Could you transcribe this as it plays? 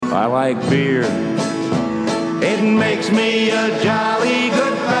I like beer. It makes me a jolly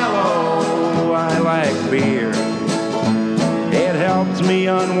good fellow. I like beer. It helps me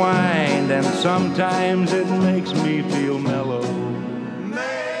unwind, and sometimes it makes me feel mellow.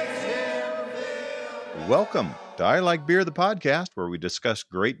 Welcome to I Like Beer, the podcast, where we discuss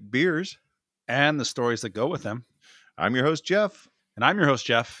great beers and the stories that go with them. I'm your host, Jeff. And I'm your host,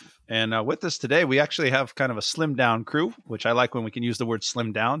 Jeff. And with us today, we actually have kind of a slimmed down crew, which I like when we can use the word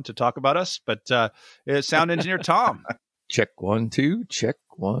slim down to talk about us. But it's sound engineer Tom. Check 1, 2, check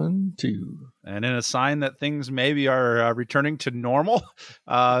 1, 2. And in a sign that things maybe are returning to normal,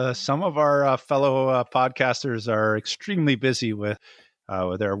 some of our fellow podcasters are extremely busy with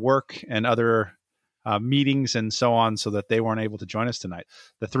their work and other meetings and so on, so that they weren't able to join us tonight.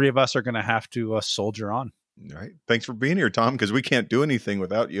 The three of us are going to have to soldier on. All right. Thanks for being here, Tom, because we can't do anything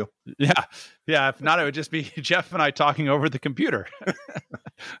without you. Yeah. If not, it would just be Jeff and I talking over the computer.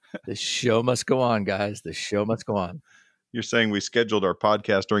 The show must go on, guys. The show must go on. You're saying we scheduled our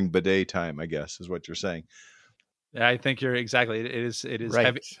podcast during bidet time, I guess, is what you're saying. Yeah, I think you're exactly. It is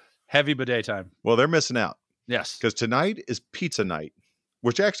Right. heavy bidet time. Well, they're missing out. Yes. Because tonight is pizza night,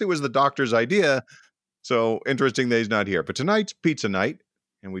 which actually was the doctor's idea. So interesting that he's not here. But tonight's pizza night,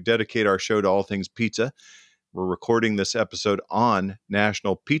 and we dedicate our show to all things pizza. We're recording this episode on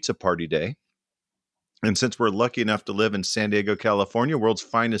National Pizza Party Day. And since we're lucky enough to live in San Diego, California, world's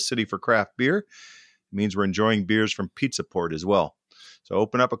finest city for craft beer, it means we're enjoying beers from Pizza Port as well. So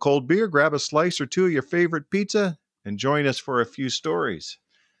open up a cold beer, grab a slice or two of your favorite pizza, and join us for a few stories.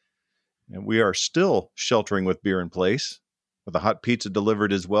 And we are still sheltering with beer in place, with a hot pizza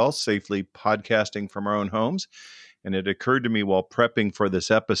delivered as well, safely podcasting from our own homes. And it occurred to me while prepping for this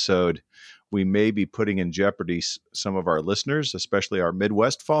episode, we may be putting in jeopardy some of our listeners, especially our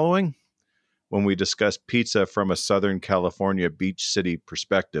Midwest following, when we discuss pizza from a Southern California beach city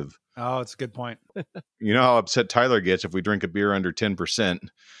perspective. Oh, it's a good point. You know how upset Tyler gets if we drink a beer under 10%.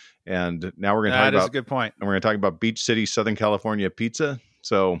 And now we're going to talk about, that is a good point. And we're going to talk about beach city, Southern California pizza.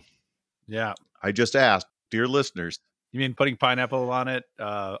 So yeah, I just asked, dear listeners. You mean putting pineapple on it,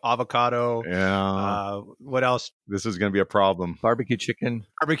 avocado? Yeah. What else? This is going to be a problem. Barbecue chicken.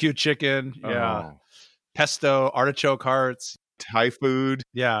 Yeah. Pesto, artichoke hearts. Thai food.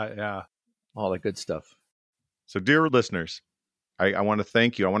 Yeah. All that good stuff. So, dear listeners, I want to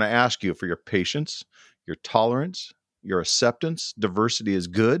thank you. I want to ask you for your patience, your tolerance, your acceptance. Diversity is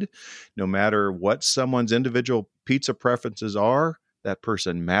good. No matter what someone's individual pizza preferences are, that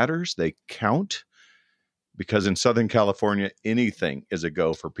person matters. They count. Because in Southern California, anything is a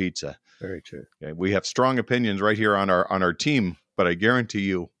go for pizza. Very true. Okay, we have strong opinions right here on our team, but I guarantee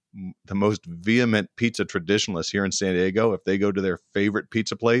you, the most vehement pizza traditionalists here in San Diego, if they go to their favorite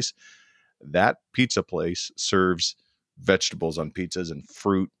pizza place, that pizza place serves vegetables on pizzas and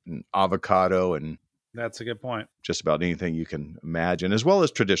fruit and avocado and that's a good point. Just about anything you can imagine, as well as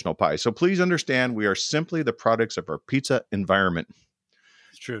traditional pie. So please understand, we are simply the products of our pizza environment.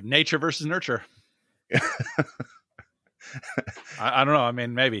 It's true. Nature versus nurture. I don't know. I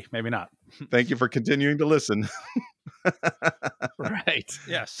mean, maybe not. Thank you for continuing to listen. Right.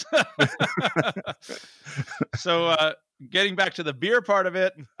 Yes. So getting back to the beer part of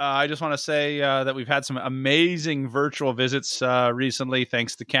it, I just want to say that we've had some amazing virtual visits recently.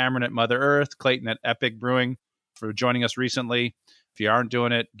 Thanks to Cameron at Mother Earth, Clayton at Epic Brewing for joining us recently. If you aren't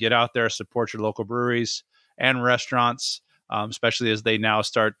doing it, get out there, support your local breweries and restaurants. Especially as they now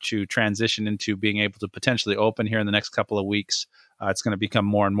start to transition into being able to potentially open here in the next couple of weeks. It's going to become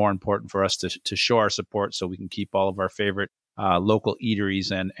more and more important for us to show our support so we can keep all of our favorite local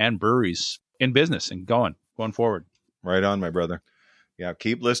eateries and breweries in business and going forward. Right on, my brother. Yeah,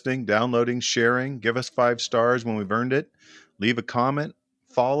 keep listening, downloading, sharing. Give us 5 stars when we've earned it. Leave a comment,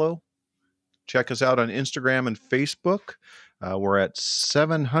 follow. Check us out on Instagram and Facebook. We're at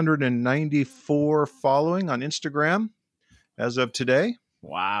 794 following on Instagram. As of today.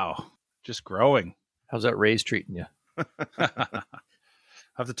 Wow. Just growing. How's that raise treating you? I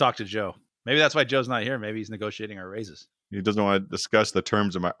have to talk to Joe. Maybe that's why Joe's not here. Maybe he's negotiating our raises. He doesn't want to discuss the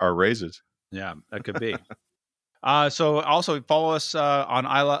terms of our raises. Yeah, that could be. So also follow us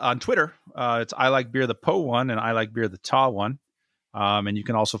on Twitter. It's I Like Beer the Po one and I Like Beer the Ta one. And you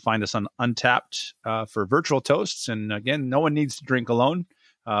can also find us on Untapped for virtual toasts. And again, no one needs to drink alone.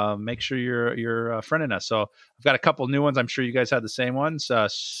 Make sure you're friending us. So I've got a couple new ones. I'm sure you guys had the same ones.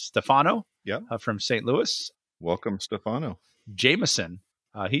 Stefano from St. Louis. Welcome, Stefano. Jameson.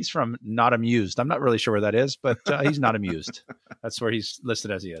 He's from Not Amused. I'm not really sure where that is, but he's not amused. That's where he's listed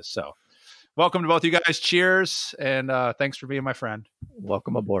as he is. So welcome to both you guys. Cheers. And thanks for being my friend.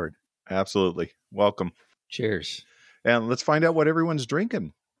 Welcome aboard. Absolutely. Welcome. Cheers. And let's find out what everyone's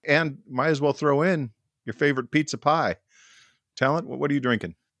drinking. And might as well throw in your favorite pizza pie. Talent, what are you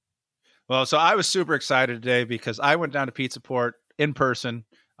drinking? Well, so I was super excited today because I went down to Pizza Port in person.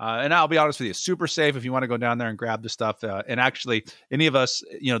 And I'll be honest with you, super safe if you want to go down there and grab the stuff. And actually, any of us,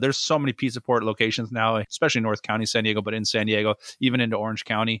 there's so many Pizza Port locations now, especially North County, San Diego, but in San Diego, even into Orange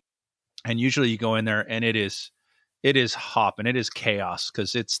County. And usually you go in there and it is hopping. It is chaos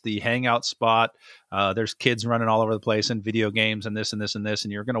because it's the hangout spot. There's kids running all over the place and video games and this and this and this.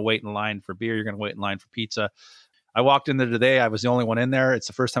 And you're going to wait in line for beer. You're going to wait in line for pizza. I walked in there today. I was the only one in there. It's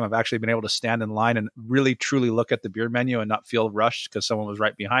the first time I've actually been able to stand in line and really, truly look at the beer menu and not feel rushed because someone was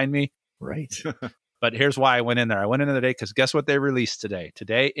right behind me. Right. But here's why I went in there. I went in there today because guess what they released today?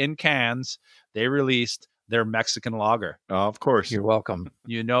 Today in cans, they released their Mexican lager. Oh, of course. You're welcome.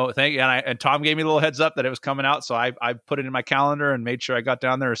 Thank you. And Tom gave me a little heads up that it was coming out. So I put it in my calendar and made sure I got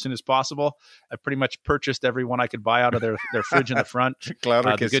down there as soon as possible. I pretty much purchased every one I could buy out of their fridge in the front.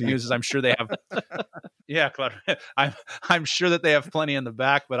 The good news is I'm sure they have. Yeah, Claude. I'm sure that they have plenty in the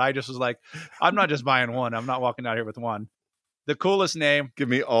back, but I just was like, I'm not just buying one. I'm not walking out here with one. The coolest name. Give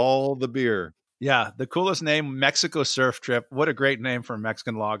me all the beer. Yeah, the coolest name, Mexico Surf Trip. What a great name for a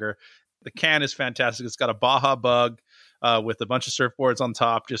Mexican lager. The can is fantastic. It's got a Baja bug with a bunch of surfboards on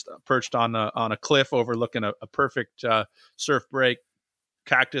top, just perched on a cliff overlooking a perfect surf break,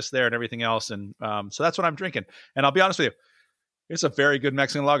 cactus there and everything else. And so that's what I'm drinking. And I'll be honest with you, it's a very good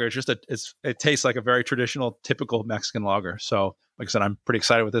Mexican lager. It's just it tastes like a very traditional, typical Mexican lager. So like I said, I'm pretty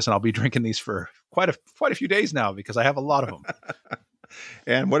excited with this, and I'll be drinking these for quite a few days now because I have a lot of them.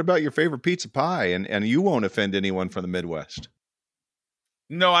 And what about your favorite pizza pie? And you won't offend anyone from the Midwest.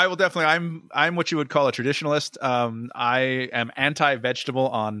 No, I will definitely. I'm what you would call a traditionalist. I am anti-vegetable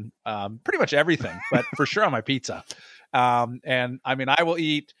on pretty much everything, but for sure on my pizza. And I mean, I will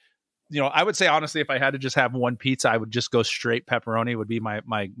eat. I would say honestly, if I had to just have one pizza, I would just go straight pepperoni. Would be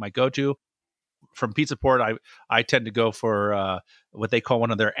my go-to. From Pizza Port, I tend to go for what they call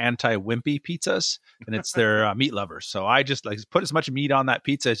one of their anti-wimpy pizzas, and it's their meat lovers. So I just like put as much meat on that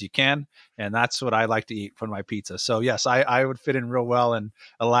pizza as you can, and that's what I like to eat from my pizza. So yes, I would fit in real well in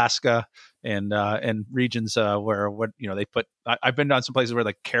Alaska and regions where they put. I've been down some places where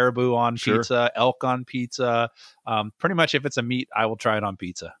like caribou on pizza, elk on pizza. Pretty much if it's a meat, I will try it on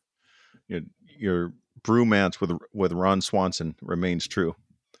pizza. Your bromance with Ron Swanson remains true.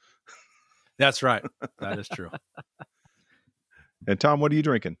 That's right. That is true. And Tom, what are you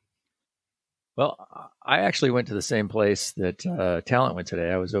drinking? Well, I actually went to the same place that Talent went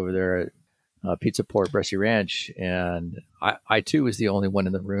today. I was over there at Pizza Port Brewing Ranch, and I too was the only one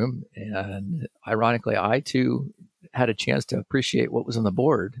in the room. And ironically, I too had a chance to appreciate what was on the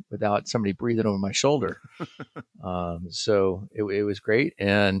board without somebody breathing over my shoulder. So it was great.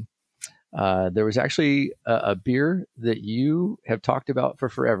 And there was actually a beer that you have talked about for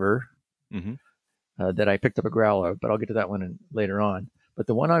forever. Mm-hmm. That I picked up a growler, but I'll get to that one later on. But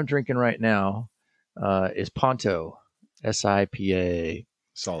the one I'm drinking right now is Ponto, SIPA.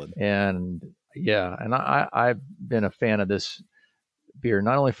 Solid. And yeah, and I've been a fan of this beer,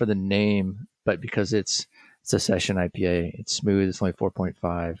 not only for the name, but because it's a session IPA. It's smooth. It's only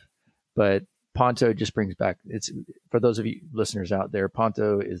 4.5. But Ponto just brings back, it's for those of you listeners out there,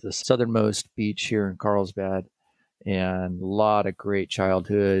 Ponto is the southernmost beach here in Carlsbad. And a lot of great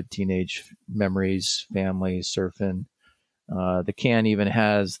childhood, teenage memories, families, surfing. The can even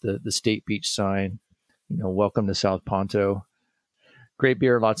has the state beach sign, welcome to South Ponto. Great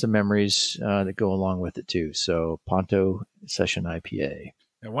beer, lots of memories that go along with it too. So Ponto Session IPA.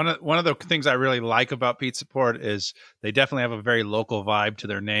 And one of the things I really like about Pizza Port is they definitely have a very local vibe to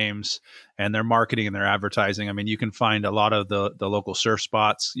their names and their marketing and their advertising. I mean, you can find a lot of the local surf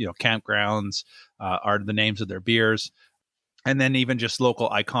spots, campgrounds are the names of their beers. And then even just local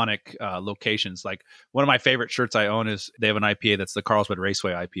iconic locations. Like one of my favorite shirts I own is they have an IPA that's the Carlsbad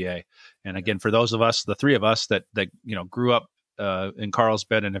Raceway IPA. And again, for those of us, the three of us that grew up in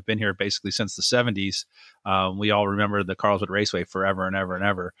Carlsbad and have been here basically since the 70s. We all remember the Carlsbad Raceway forever and ever and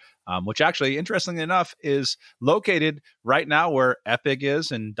ever, which actually, interestingly enough, is located right now where Epic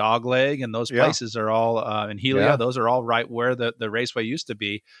is and Dogleg and those places are all in Helia. Yeah. Those are all right where the raceway used to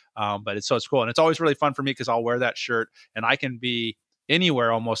be. But it's cool. And it's always really fun for me because I'll wear that shirt and I can be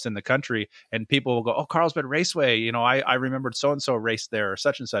anywhere almost in the country and people will go, oh, Carlsbad Raceway, I remembered so-and-so raced there or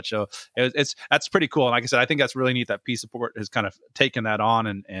such and such. So that's pretty cool. And like I said, I think that's really neat that Pizza Port has kind of taken that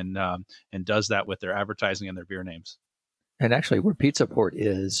on and does that with their advertising and their beer names. And actually where Pizza Port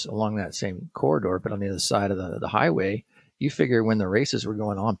is along that same corridor, but on the other side of the highway, you figure when the races were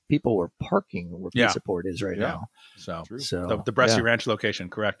going on, people were parking where Pizza Port is right now. So the Bresci Ranch location,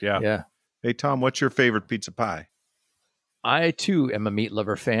 correct. Yeah. Hey, Tom, what's your favorite pizza pie? I too am a meat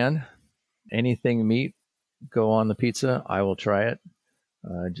lover fan. Anything meat go on the pizza, I will try it.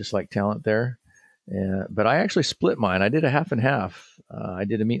 Just like Talent there. But I actually split mine. I did a half and half. I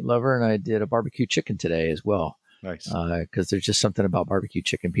did a meat lover and I did a barbecue chicken today as well. Nice. Because there's just something about barbecue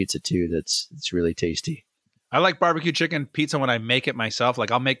chicken pizza too it's really tasty. I like barbecue chicken pizza when I make it myself.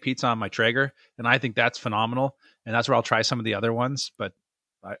 Like I'll make pizza on my Traeger, and I think that's phenomenal. And that's where I'll try some of the other ones. But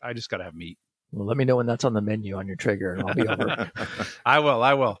I just got to have meat. Well, let me know when that's on the menu on your Traeger, and I'll be over. I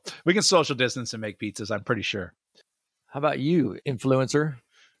will. We can social distance and make pizzas, I'm pretty sure. How about you, influencer?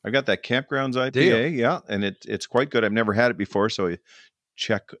 I got that Campgrounds IPA, yeah, and it's quite good. I've never had it before, so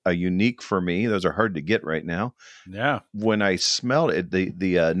check a unique for me. Those are hard to get right now. Yeah. When I smelled it,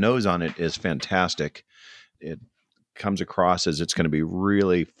 the nose on it is fantastic. It comes across as it's going to be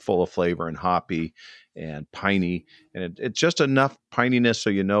really full of flavor and hoppy and piney, and it's just enough pininess so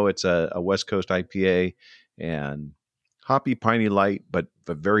you know it's a West Coast IPA, and hoppy, piney, light, but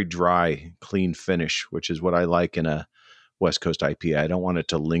very dry, clean finish, which is what I like in a West Coast IPA. I don't want it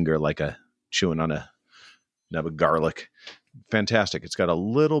to linger like a chewing on a nub of garlic. Fantastic. It's got a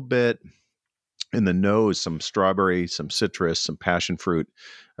little bit in the nose, some strawberry, some citrus, some passion fruit.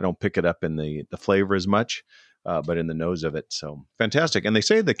 I don't pick it up in the flavor as much, but in the nose of it. So fantastic. And they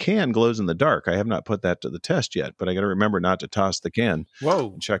say the can glows in the dark. I have not put that to the test yet, but I got to remember not to toss the can.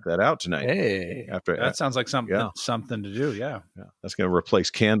 Whoa. Check that out tonight. Hey, That sounds like something to do. Yeah. That's going to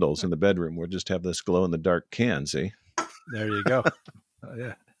replace candles in the bedroom. We'll just have this glow in the dark can. See? There you go.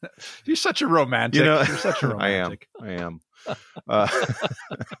 Yeah. You're such a romantic. You're such a romantic. I am.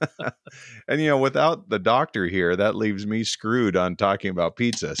 And without the doctor here, that leaves me screwed on talking about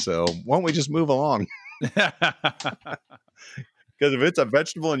pizza. So why don't we just move along? Because if it's a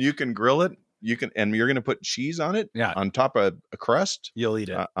vegetable and you can grill it, and you're going to put cheese on it, on top of a crust, you'll eat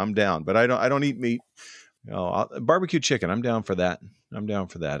it. I'm down. But I don't eat meat. Barbecue chicken, I'm down for that.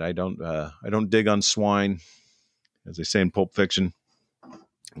 I don't dig on swine, as they say in Pulp Fiction.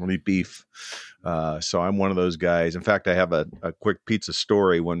 I don't eat beef. So I'm one of those guys. In fact, I have a quick pizza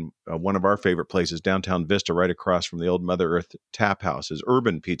story. When one of our favorite places, downtown Vista, right across from the old Mother Earth Tap House, is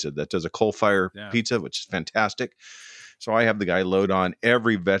Urban Pizza that does a coal fire pizza, which is fantastic. So I have the guy load on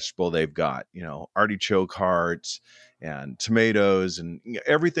every vegetable they've got, artichoke hearts and tomatoes and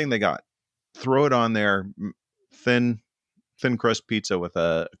everything they got. Throw it on there, thin crust pizza with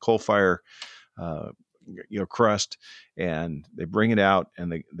a coal fire crust, and they bring it out,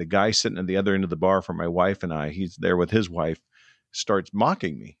 and the guy sitting at the other end of the bar for my wife and I, he's there with his wife, starts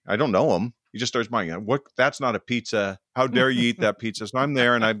mocking me. I don't know him. He just starts mocking. What? That's not a pizza. How dare you eat that pizza? So I'm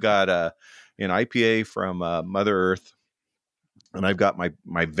there, and I've got an IPA from Mother Earth, and I've got my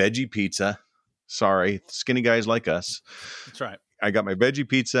veggie pizza. Sorry, skinny guys like us. That's right. I got my veggie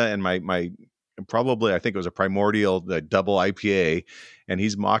pizza and my probably, I think it was a Primordial, the double IPA, and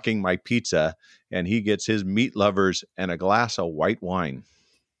he's mocking my pizza, and he gets his meat lovers and a glass of white wine.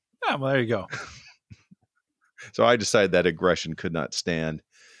 Yeah, well, there you go. So I decided that aggression could not stand,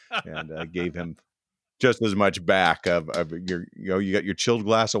 and gave him just as much back of your, you got your chilled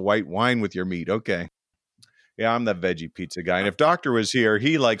glass of white wine with your meat. Okay. Yeah, I'm the veggie pizza guy. And if Doctor was here,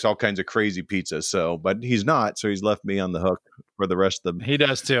 he likes all kinds of crazy pizzas. But he's not. So he's left me on the hook for the rest of he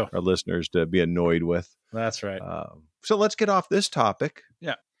does too. Our listeners to be annoyed with. That's right. So let's get off this topic.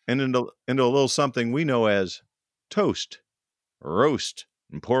 Yeah. And into a little something we know as toast, roast,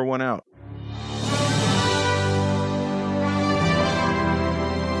 and pour one out.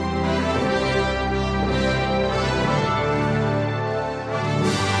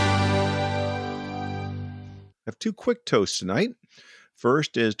 I have two quick toasts tonight.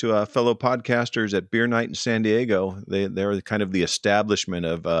 First is to fellow podcasters at Beer Night in San Diego. They're kind of the establishment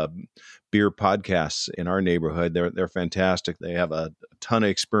of beer podcasts in our neighborhood. They're fantastic. They have a ton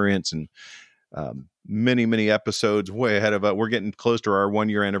of experience and many, many episodes way ahead of us. We're getting close to our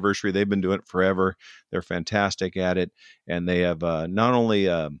 1-year anniversary. They've been doing it forever. They're fantastic at it. And they have not only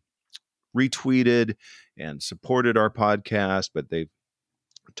retweeted and supported our podcast, but they've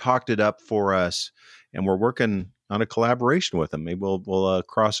talked it up for us. And we're working on a collaboration with them. Maybe we'll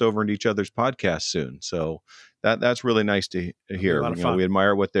cross over into each other's podcasts soon. So that's really nice to hear. We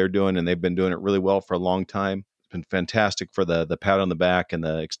admire what they're doing, and they've been doing it really well for a long time. It's been fantastic for the pat on the back and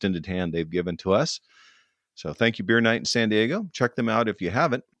the extended hand they've given to us. So thank you, Beer Night in San Diego. Check them out if you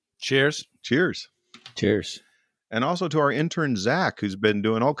haven't. Cheers. Cheers. And also to our intern, Zach, who's been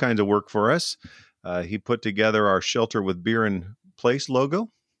doing all kinds of work for us. He put together our Shelter with Beer in Place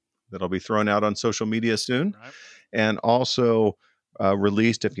logo that'll be thrown out on social media soon. Right. And also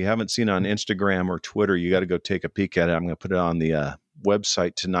released, if you haven't seen it on Instagram or Twitter, you got to go take a peek at it. I'm going to put it on the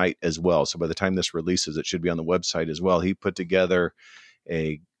website tonight as well. So by the time this releases, it should be on the website as well. He put together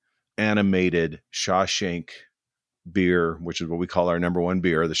a animated Shawshank beer, which is what we call our number one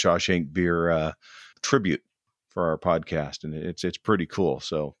beer, the Shawshank beer tribute for our podcast. And it's pretty cool.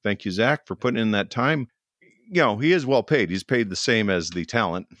 So thank you, Zach, for putting in that time. He is well paid. He's paid the same as the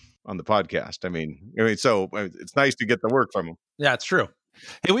talent on the podcast. I mean, so it's nice to get the work from him. Yeah, it's true.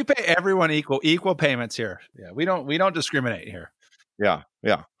 Hey, we pay everyone equal payments here. Yeah, we don't discriminate here. Yeah.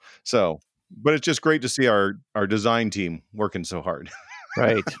 So, but it's just great to see our design team working so hard.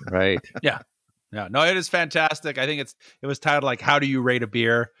 Right. Yeah. No, it is fantastic. I think it was titled like "How do you rate a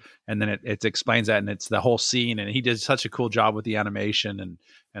beer?" and then it explains that, and it's the whole scene. And he did such a cool job with the animation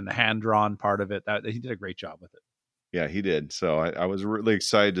and the hand drawn part of it. That he did a great job with it. Yeah, he did. So I was really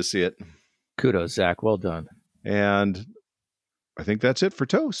excited to see it. Kudos, Zach. Well done. And I think that's it for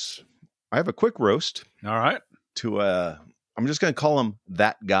toasts. I have a quick roast. All right. I'm just going to call him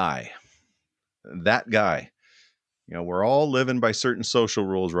that guy. That guy. We're all living by certain social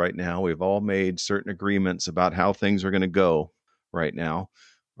rules right now. We've all made certain agreements about how things are going to go right now,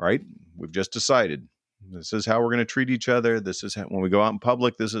 right? We've just decided this is how we're going to treat each other. This is how, when we go out in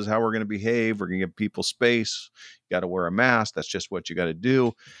public, this is how we're going to behave. We're going to give people space. You got to wear a mask. That's just what you got to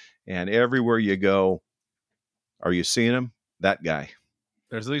do. And everywhere you go, are you seeing him? That guy.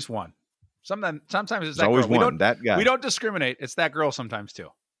 There's at least one. Sometimes it's There's that always girl. one. That guy. We don't discriminate. It's that girl sometimes too.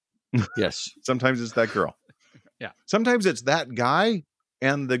 Yes. Sometimes it's that girl. Yeah. Sometimes it's that guy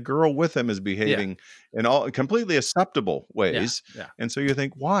and the girl with him is behaving in all completely acceptable ways. Yeah. And so you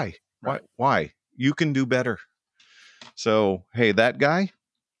think, why? Right. Why? You can do better. So, hey, that guy,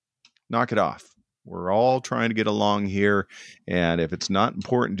 knock it off. We're all trying to get along here. And if it's not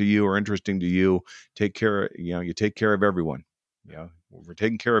important to you or interesting to you, take care, you take care of everyone. We're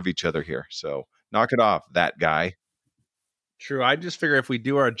taking care of each other here. So knock it off, that guy. True. I just figure if we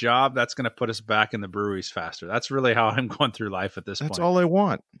do our job, that's going to put us back in the breweries faster. That's really how I'm going through life at this point. That's all I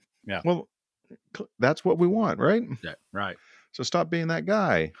want. Yeah. Well, that's what we want, right? Yeah. Right. So stop being that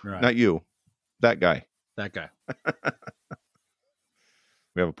guy. Right. Not you. That guy. That guy.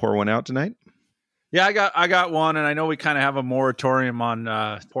 We have a pour one out tonight. Yeah, I got one, and I know we kind of have a moratorium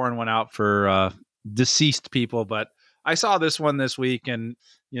on pouring one out for deceased people, but I saw this one this week, and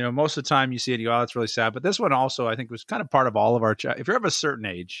most of the time you see it, you go, "Oh, that's really sad." But this one also, I think, was kind of part of all of our. If you're of a certain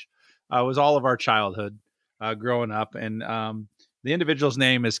age, was all of our childhood growing up, and the individual's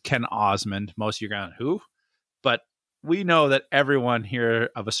name is Ken Osmond. Most of you are going, who? But we know that everyone here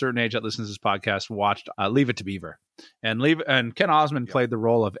of a certain age that listens to this podcast watched Leave It to Beaver, and Ken Osmond played the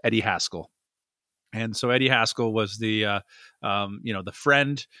role of Eddie Haskell. And so Eddie Haskell was the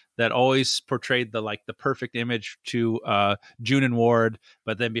friend that always portrayed the perfect image to June and Ward,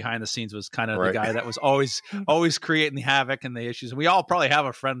 but then behind the scenes was kind of the guy that was always creating the havoc and the issues. And we all probably have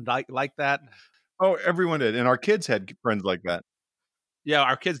a friend like that. Oh, everyone did, and our kids had friends like that. Yeah,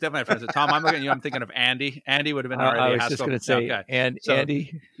 our kids definitely have friends. Tom, I'm looking at you. I'm thinking of Andy. Andy would have been already Haskell. I was just going to say, okay. And so,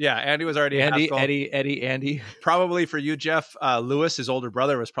 Andy. Yeah, Andy was already Haskell. Andy. Probably for you, Jeff. Lewis, his older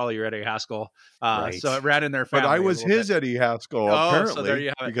brother, was probably your Eddie Haskell. Right. So it ran in their family. But I was his bit. Eddie Haskell, apparently. So there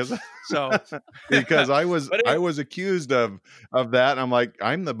you have it. Because I was accused of that. And I'm like,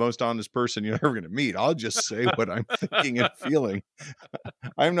 I'm the most honest person you're ever going to meet. I'll just say what I'm thinking and feeling.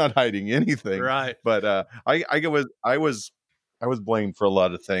 I'm not hiding anything. Right. But I was blamed for a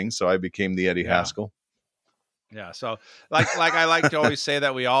lot of things, so I became the Eddie Haskell. Yeah. So like I like to always say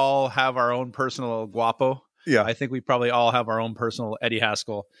that we all have our own personal guapo. Yeah. I think we probably all have our own personal Eddie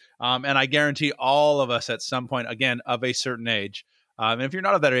Haskell. And I guarantee all of us at some point, again, of a certain age. And if you're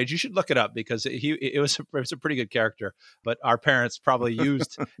not of that age, you should look it up because it was a pretty good character. But our parents probably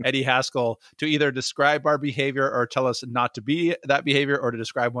used Eddie Haskell to either describe our behavior or tell us not to be that behavior, or to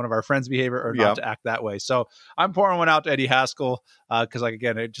describe one of our friends' behavior or not to act that way. So I'm pouring one out to Eddie Haskell because,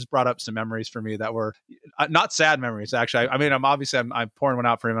 again, it just brought up some memories for me that were not sad memories. Actually, I mean, I'm pouring one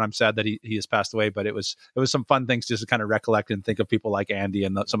out for him, and I'm sad that he has passed away. But it was some fun things just to kind of recollect and think of people like Andy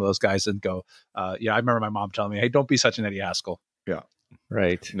and some of those guys, and go, I remember my mom telling me, "Hey, don't be such an Eddie Haskell." Yeah.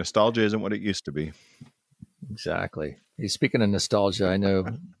 Right. Nostalgia isn't what it used to be. Exactly. Speaking of nostalgia, I know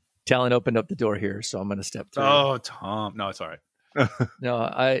Talon opened up the door here, so I'm going to step through. Oh, Tom. No, it's all right. No,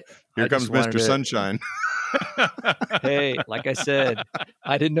 Here comes Mr. Sunshine. Hey, like I said,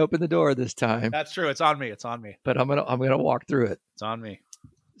 I didn't open the door this time. That's true. It's on me. But I'm gonna walk through it. It's on me.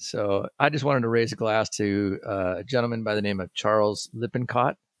 So I just wanted to raise a glass to a gentleman by the name of Charles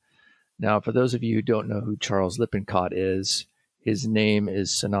Lippincott. Now, for those of you who don't know who Charles Lippincott is, his name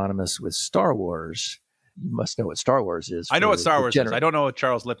is synonymous with Star Wars. you must know what Star Wars is. I know what Star Wars is. I I don't know what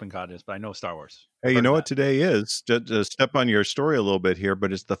Charles Lippincott is, but I know Star Wars. Hey, you know what today is? To step on your story a little bit here,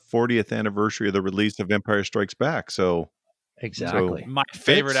 but it's the 40th anniversary of the release of Empire Strikes Back. So exactly. My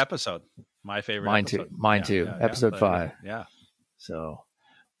favorite episode. My favorite Mine episode. too. Mine too. Episode 5. Yeah. So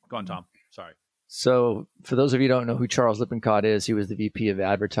go on, Tom. Sorry. So for those of you who don't know who Charles Lippincott is, he was the VP of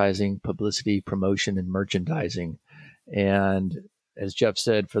Advertising, Publicity, Promotion, and Merchandising. And as Jeff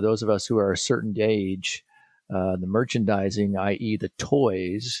said, for those of us who are a certain age, the merchandising, i.e. the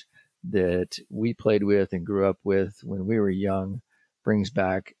toys that we played with and grew up with when we were young, brings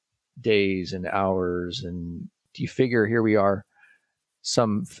back days and hours. And you figure here we are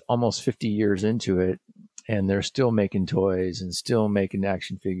some almost 50 years into it, and they're still making toys and still making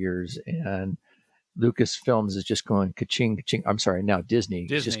action figures. And Lucasfilms is just going ka-ching, ka-ching. I'm sorry, now Disney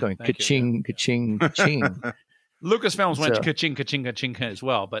is just going ka-ching, ka-ching, ka-ching. Lucasfilms went ka-ching, ka-ching, ka-ching as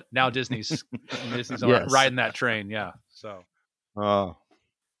well, but now Disney's riding that train. Yeah. So, our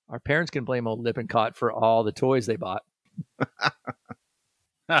parents can blame old Lippincott for all the toys they bought.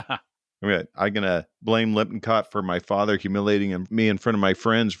 I'm going to blame Lippincott for my father humiliating me in front of my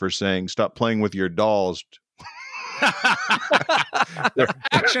friends for saying, "Stop playing with your dolls." They're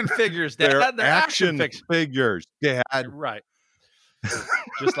action figures, Dad. They're action figures, Dad. Right.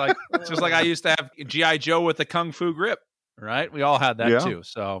 just like I used to have G.I. Joe with the Kung Fu grip, right? We all had that too.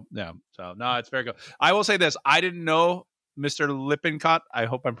 So, yeah. So, no, it's very good. I will say this. I didn't know Mr. Lippincott. I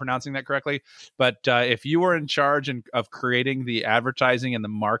hope I'm pronouncing that correctly. But if you were in charge of creating the advertising and the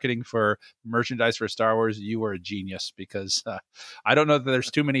marketing for merchandise for Star Wars, you were a genius, because I don't know that there's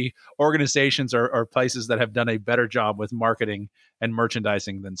too many organizations or places that have done a better job with marketing and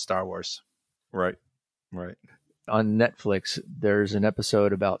merchandising than Star Wars. Right. Right. On Netflix, there's an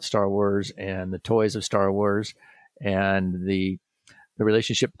episode about Star Wars and the toys of Star Wars and the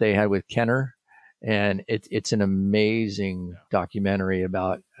relationship they had with Kenner. And it's an amazing documentary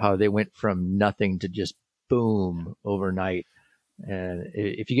about how they went from nothing to just boom overnight. And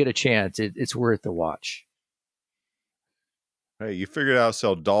if you get a chance, it's worth the watch. Hey, you figured out how to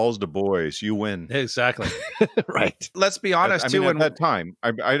sell dolls to boys. You win. Exactly. Right. Let's be honest, at that time,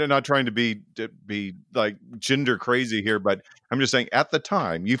 I'm not trying to be like gender crazy here, but I'm just saying at the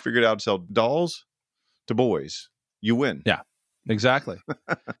time, you figured out how to sell dolls to boys. You win. Yeah, exactly.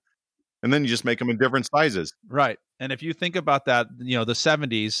 And then you just make them in different sizes. Right. And if you think about that, the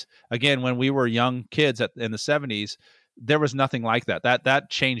 70s, again, when we were young kids in the 70s, there was nothing like that. That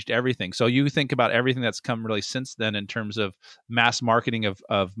changed everything. So you think about everything that's come really since then in terms of mass marketing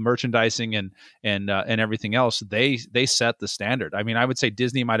of merchandising and everything else. They set the standard. I mean, I would say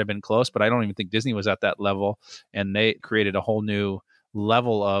Disney might have been close, but I don't even think Disney was at that level. And they created a whole new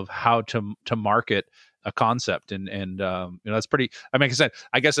level of how to market a concept. And that's pretty, I mean, like I said,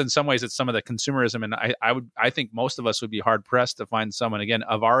 I guess in some ways it's some of the consumerism. And I think most of us would be hard pressed to find someone, again,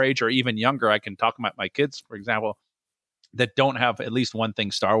 of our age or even younger. I can talk about my kids, for example, that don't have at least one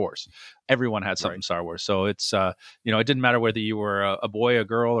thing Star Wars. Everyone had something Star Wars. So it's, it didn't matter whether you were a boy, a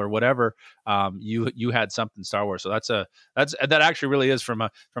girl, or whatever. You had something Star Wars. So that actually really is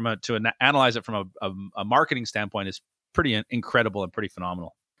to analyze it from a marketing standpoint is pretty incredible and pretty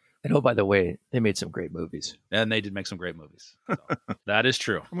phenomenal. And by the way, they made some great movies. And they did make some great movies. So that is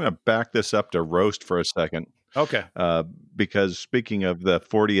true. I'm going to back this up to roast for a second. Okay. Because speaking of the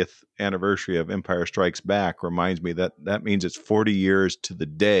 40th anniversary of Empire Strikes Back reminds me that means it's 40 years to the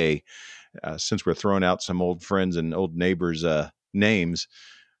day since we're throwing out some old friends and old neighbors' names,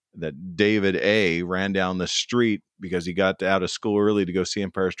 that David A. ran down the street because he got out of school early to go see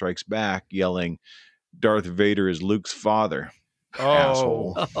Empire Strikes Back yelling, "Darth Vader is Luke's father." Oh,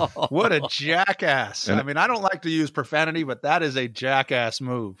 asshole. What a jackass. I mean, I don't like to use profanity, but that is a jackass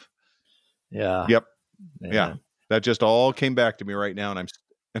move. Yeah. Yep. Yeah. That just all came back to me right now, and I'm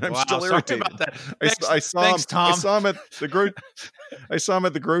still irritated. About that. I saw him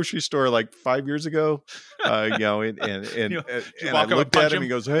at the grocery store like 5 years ago. And I looked at him. He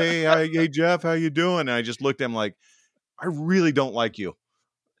goes, "Hey, Jeff, how you doing?" And I just looked at him like, I really don't like you.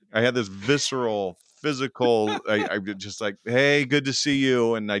 I had this visceral, physical, I just like, "Hey, good to see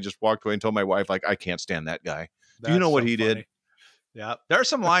you." And I just walked away and told my wife, like, I can't stand that guy. Do you know what he did? Yeah. There are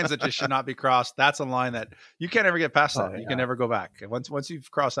some lines that just should not be crossed. That's a line that you can't ever get past that. You can never go back. And once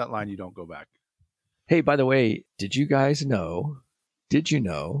you've crossed that line, you don't go back. Hey, by the way, did you know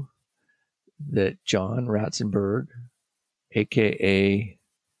that John Ratzenberg, a.k.a.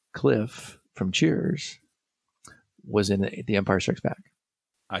 Cliff from Cheers, was in The Empire Strikes Back?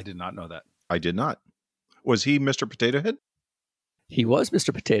 I did not know that. I did not. Was he Mr. Potato Head? He was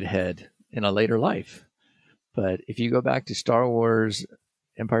Mr. Potato Head in a later life. But if you go back to Star Wars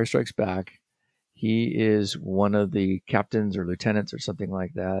Empire Strikes Back, He is one of the captains or lieutenants or something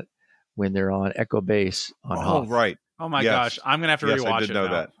like that when they're on Echo Base on Oh, Hoth. right. Oh my Yes. gosh, I'm gonna have to Yes, rewatch I did it know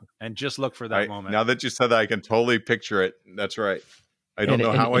now that. and just look for that moment. Now that you said that, I can totally picture it. That's right. I don't And it- know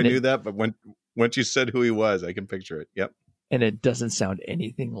and- how I and knew it- that, but once you said who he was, I can picture it. Yep. And it doesn't sound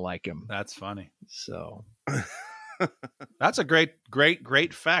anything like him. That's funny. So That's a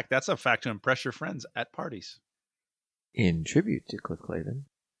great fact. That's a fact to impress your friends at parties. in tribute to Cliff Clavin,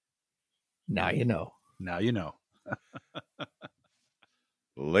 now you know. Now you know.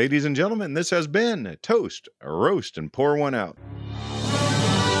 Ladies and gentlemen, this has been Toast, Roast, and Pour One Out.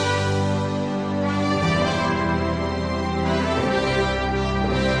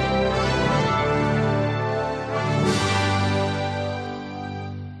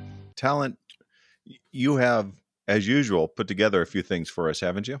 Talent, you have, as usual, put together a few things for us,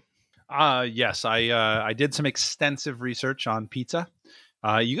 haven't you? Yes, I did some extensive research on pizza.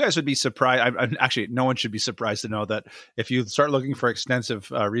 You guys would be surprised. Actually, no one should be surprised to know that if you start looking for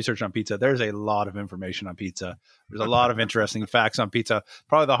extensive research on pizza, there's a lot of information on pizza. There's a lot of interesting facts on pizza.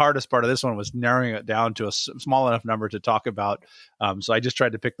 Probably the hardest part of this one was narrowing it down to a small enough number to talk about. So I just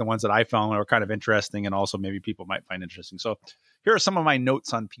tried to pick the ones that I found were kind of interesting and also maybe people might find interesting. So here are some of my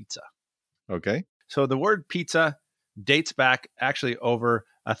notes on pizza. Okay. So the word pizza dates back actually over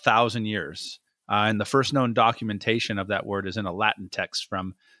 1,000 years. And the first known documentation of that word is in a Latin text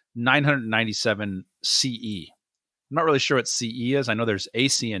from 997 CE. I'm not really sure what CE is. I know there's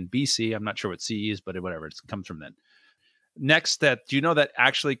AC and BC. I'm not sure what CE is, but whatever. It comes from then. Next, do you know that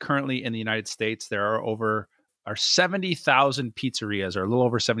actually currently in the United States, there are 70,000 pizzerias, or a little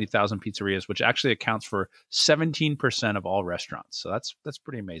over 70,000 pizzerias, which actually accounts for 17% of all restaurants. So that's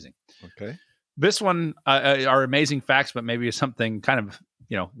pretty amazing. Okay. This one are amazing facts, but maybe something kind of,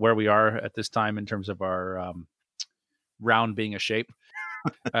 where we are at this time in terms of our round being a shape.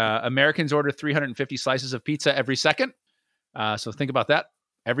 Americans order 350 slices of pizza every second. So think about that.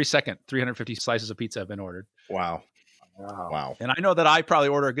 Every second, 350 slices of pizza have been ordered. Wow. And I know that I probably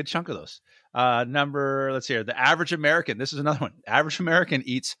order a good chunk of those. Let's see here. The average American, this is another one. Average American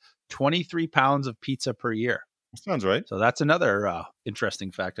eats 23 pounds of pizza per year. Sounds right. So that's another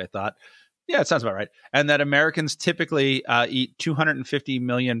interesting fact, I thought. Yeah, it sounds about right. And that Americans typically eat 250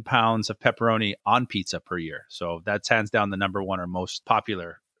 million pounds of pepperoni on pizza per year. So that's hands down the number one or most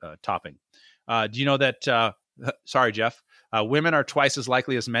popular topping. Do you know that, sorry, Jeff, women are twice as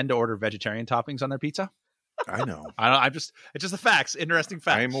likely as men to order vegetarian toppings on their pizza? I know. It's just the facts, interesting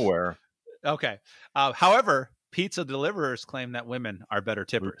facts. I'm aware. Okay. However, pizza deliverers claim that women are better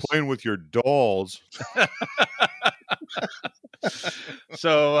tippers. We're playing with your dolls.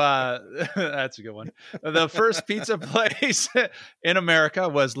 So that's a good one. The first pizza place in America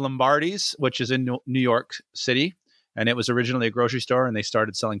was Lombardi's, which is in New York City. And it was originally a grocery store, and they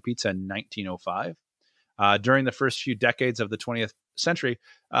started selling pizza in 1905. During the first few decades of the 20th century,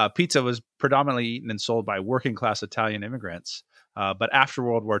 pizza was predominantly eaten and sold by working class Italian immigrants. But after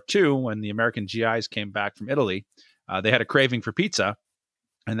World War II, when the American GIs came back from Italy, they had a craving for pizza.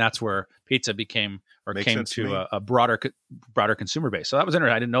 And that's where pizza came to a broader consumer base. So that was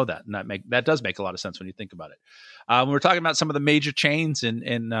interesting. I didn't know that. And that does make a lot of sense when you think about it. When we're talking about some of the major chains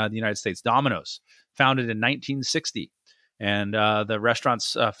in the United States, Domino's, founded in 1960. And the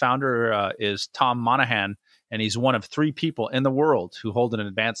restaurant's founder is Tom Monahan. And he's one of 3 people in the world who hold an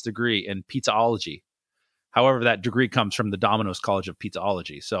advanced degree in pizzaology. However, that degree comes from the Domino's College of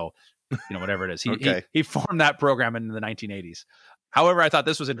Pizzaology. So, whatever it is. He formed that program in the 1980s. However, I thought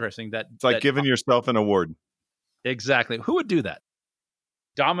this was interesting. It's like giving yourself an award. Exactly. Who would do that?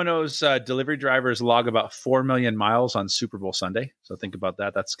 Domino's delivery drivers log about 4 million miles on Super Bowl Sunday. So think about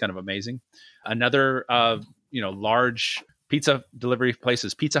that. That's kind of amazing. Another, large pizza delivery place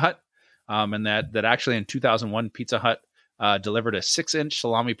is Pizza Hut. And that actually in 2001, Pizza Hut delivered a 6-inch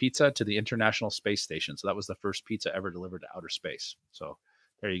salami pizza to the International Space Station. So that was the first pizza ever delivered to outer space. So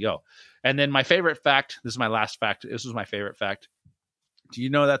there you go. And then my favorite fact, this is my last fact. This was my favorite fact. Do you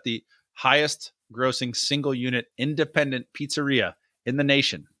know that the highest grossing single unit independent pizzeria in the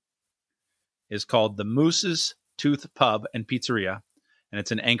nation is called the Moose's Tooth Pub and Pizzeria, and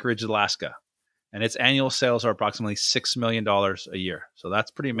it's in Anchorage, Alaska. And its annual sales are approximately $6 million a year. So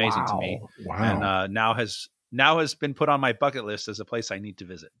that's pretty amazing to me. Wow. And now has been put on my bucket list as a place I need to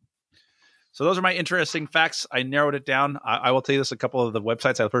visit. So those are my interesting facts. I narrowed it down. I will tell you this, a couple of the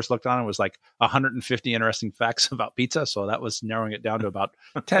websites I first looked on, it was like 150 interesting facts about pizza. So that was narrowing it down to about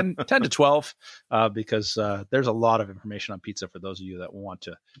 10 to 12 because there's a lot of information on pizza for those of you that want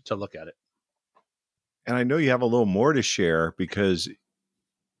to look at it. And I know you have a little more to share because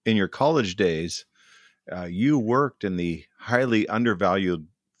in your college days, you worked in the highly undervalued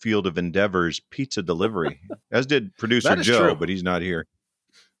field of endeavors, pizza delivery, as did producer That is Joe, true. but he's not here.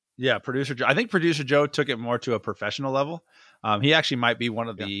 Yeah, producer Joe. I think producer Joe took it more to a professional level. He actually might be one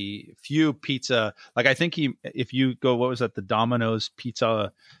of the few pizza. Like I think if you go, what was that, the Domino's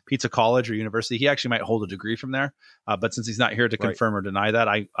Pizza College or University, he actually might hold a degree from there. But since he's not here to confirm or deny that,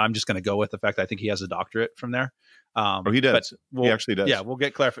 I'm just going to go with the fact that I think he has a doctorate from there. He does. He actually does. Yeah, we'll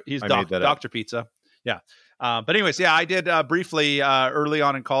get clarified. He's made that Dr. Pizza. Yeah. But anyways, yeah, I did briefly early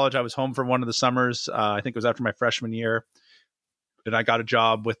on in college. I was home for one of the summers. I think it was after my freshman year. And I got a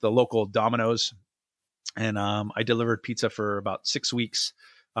job with the local Domino's, and I delivered pizza for about 6 weeks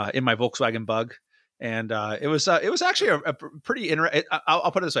in my Volkswagen Bug, and it was actually a pretty interesting.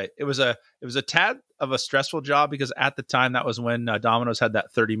 I'll put it this way: it was a tad of a stressful job because at the time that was when Domino's had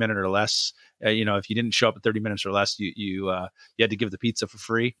that 30-minute or less. If you didn't show up at 30 minutes or less, you had to give the pizza for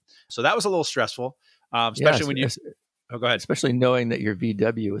free. So that was a little stressful, especially when you. Oh, go ahead. Especially knowing that your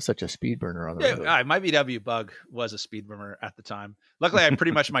VW was such a speed burner on the road. Yeah, my VW Bug was a speed burner at the time. Luckily,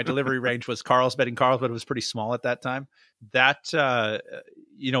 my delivery range was Carlsbad, and Carlsbad was pretty small at that time. That,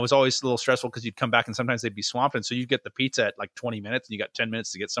 was always a little stressful because you'd come back and sometimes they'd be swamped. And so you'd get the pizza at like 20 minutes and you got 10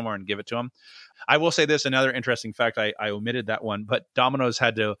 minutes to get somewhere and give it to them. I will say this, another interesting fact, I omitted that one, but Domino's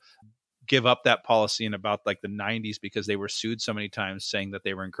had to give up that policy in about like the 90s because they were sued so many times saying that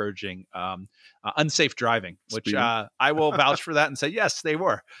they were encouraging unsafe driving, which I will vouch for that and say, yes, they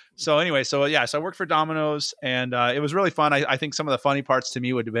were. So anyway, so I worked for Domino's and it was really fun. I think some of the funny parts to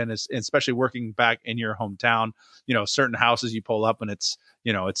me would have been, especially working back in your hometown, certain houses you pull up and it's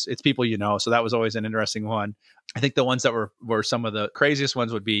people, so that was always an interesting one. I think the ones that were some of the craziest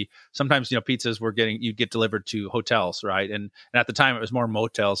ones would be sometimes, pizzas you'd get delivered to hotels, right? And at the time it was more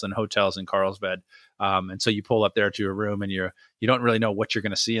motels than hotels in Carlsbad. And so you pull up there to a room and you don't really know what you're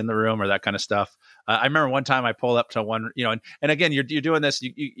going to see in the room or that kind of stuff. I remember one time I pulled up to one, and again, you're doing this,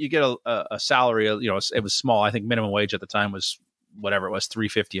 you get a salary, it was small. I think minimum wage at the time was whatever it was,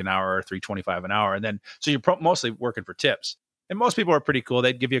 $3.50 an hour or $3.25 an hour. And then, so you're mostly working for tips. And most people are pretty cool.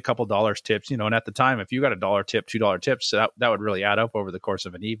 They'd give you a couple dollars tips, and at the time, if you got $1 tip, $2 tips, so that would really add up over the course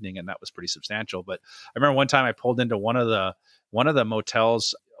of an evening, and that was pretty substantial. But I remember one time I pulled into one of the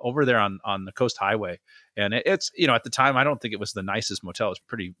motels over there on the Coast Highway, and it's at the time I don't think it was the nicest motel. It was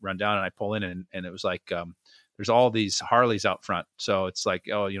pretty run down, and I pull in and it was like there's all these Harleys out front, so it's like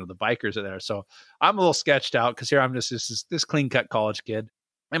the bikers are there. So I'm a little sketched out because here I'm just this clean cut college kid.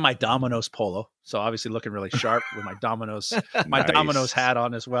 And my Domino's polo, so obviously looking really sharp with my Domino's Domino's hat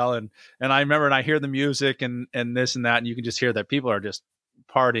on as well. And I remember, and I hear the music and this and that, and you can just hear that people are just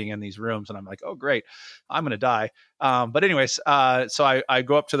partying in these rooms, and I'm like, oh great, I'm gonna die. But anyways, so I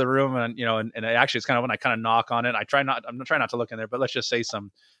go up to the room, and and actually it's kind of when I kind of knock on it. I'm trying not to look in there, but let's just say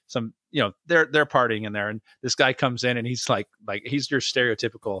some they're partying in there, and this guy comes in and he's like he's your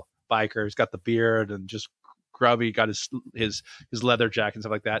stereotypical biker. He's got the beard and just grubby, got his leather jacket and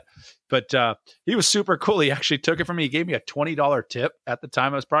stuff like that. But he was super cool. He actually took it from me. He gave me a $20 tip at the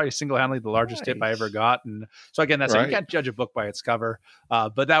time. It was probably single-handedly the largest tip I ever got. And so again, that's right. You can't judge a book by its cover.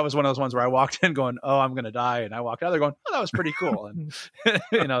 But that was one of those ones where I walked in going, oh, I'm going to die. And I walked out there going, oh, that was pretty cool. And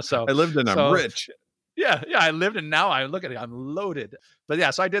so I lived in, I'm rich. Yeah, I lived in, now I look at it, I'm loaded. But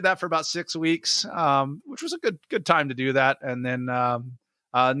yeah, so I did that for about 6 weeks, which was a good time to do that. And then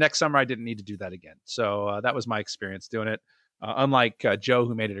next summer, I didn't need to do that again. So that was my experience doing it. Unlike Joe,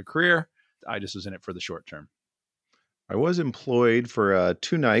 who made it a career, I just was in it for the short term. I was employed for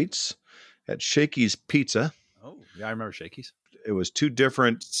 2 nights at Shakey's Pizza. Oh, yeah, I remember Shakey's. It was 2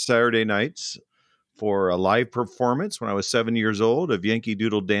 different Saturday nights for a live performance when I was 7 years old of Yankee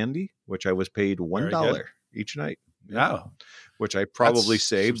Doodle Dandy, which I was paid $1 each night. Wow. Which I probably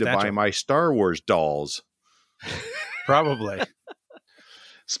saved to buy my Star Wars dolls. Probably.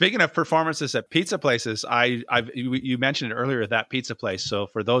 Speaking of performances at pizza places, you mentioned it earlier, that pizza place. So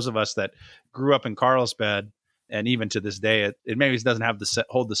for those of us that grew up in Carlsbad, and even to this day, it maybe doesn't have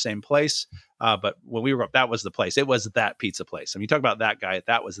hold the same place. But when we were up, that was the place. It was that pizza place. I mean, you talk about that guy.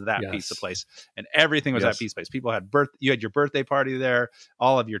 That was that pizza place, and everything was that pizza place. People had you had your birthday party there.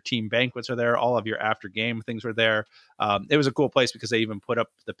 All of your team banquets are there. All of your after game things were there. It was a cool place because they even put up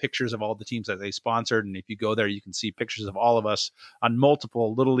the pictures of all the teams that they sponsored. And if you go there, you can see pictures of all of us on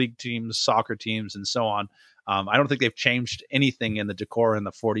multiple little league teams, soccer teams, and so on. I don't think they've changed anything in the decor in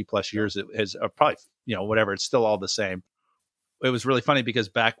the 40 plus years. It has probably, whatever. It's still all the same. It was really funny because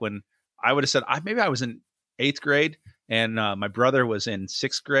back when I would have said, maybe I was in 8th grade and my brother was in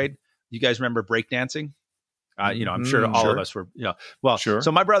 6th grade. You guys remember breakdancing? I'm sure all of us were, sure.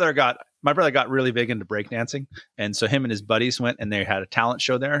 So my brother got really big into breakdancing. And so him and his buddies went and they had a talent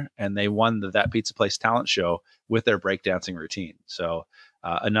show there and they won that pizza place talent show with their breakdancing routine. So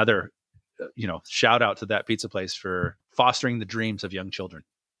another, shout out to that pizza place for fostering the dreams of young children.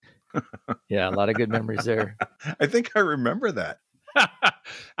 Yeah, a lot of good memories there. I think I remember that.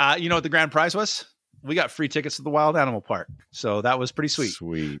 You know what the grand prize was? We got free tickets to the Wild Animal Park. So that was pretty sweet.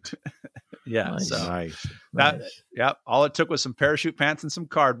 Sweet. Yeah. Nice. So Nice. yeah, all it took was some parachute pants and some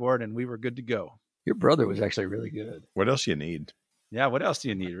cardboard, and we were good to go. Your brother was actually really good. What else you need? Yeah. What else do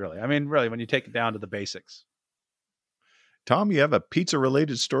you need, really? I mean, really, when you take it down to the basics. Tom, you have a pizza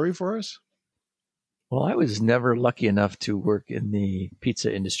related story for us? Well, I was never lucky enough to work in the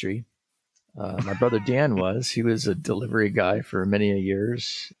pizza industry. My brother Dan was. He was a delivery guy for many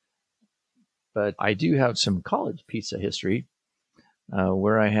years. But I do have some college pizza history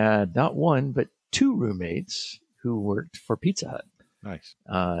where I had not one, but two roommates who worked for Pizza Hut. Nice.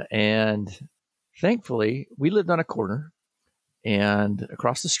 And thankfully, we lived on a corner, and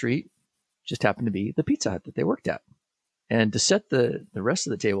across the street just happened to be the Pizza Hut that they worked at. And to set the rest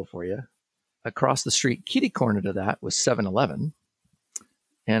of the table for you, across the street, kitty corner to that was 7-Eleven.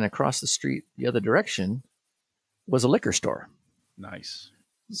 And across the street, the other direction, was a liquor store. Nice.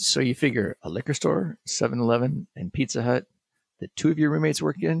 So you figure a liquor store, 7-Eleven, and Pizza Hut, the two of your roommates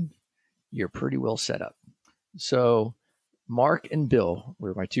work in, you're pretty well set up. So Mark and Bill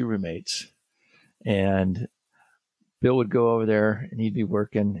were my two roommates. And Bill would go over there and he'd be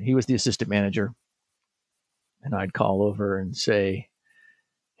working. He was the assistant manager. And I'd call over and say,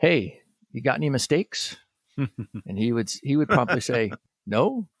 "Hey, you got any mistakes?" And he would promptly say,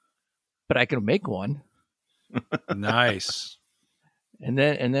 "No, but I can make one." Nice. And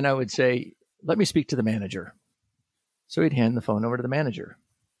then I would say, "Let me speak to the manager." So he'd hand the phone over to the manager.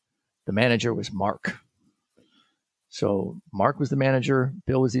 The manager was Mark. So Mark was the manager.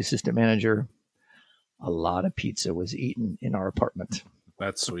 Bill was the assistant manager. A lot of pizza was eaten in our apartment.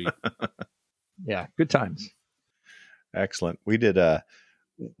 That's sweet. Yeah, good times. Excellent. We did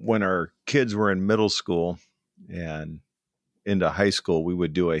when our kids were in middle school and into high school, we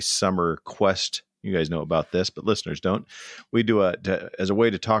would do a summer quest. You guys know about this, but listeners don't. We do as a way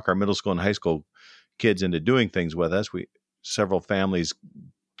to talk our middle school and high school kids into doing things with us. Several families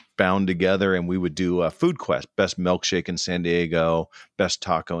bound together, and we would do a food quest: best milkshake in San Diego, best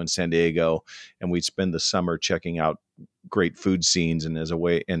taco in San Diego, and we'd spend the summer checking out great food scenes. And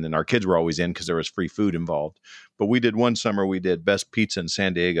then our kids were always in because there was free food involved. But we did one summer, we did best pizza in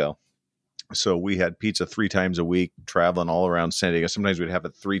San Diego. So we had pizza 3 times a week, traveling all around San Diego. Sometimes we'd have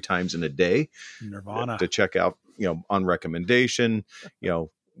it 3 times in a day. Nirvana. To check out, on recommendation.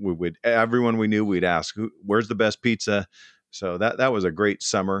 Everyone we knew, we'd ask, where's the best pizza? So that was a great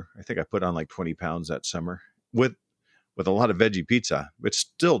summer. I think I put on like 20 pounds that summer with a lot of veggie pizza. It's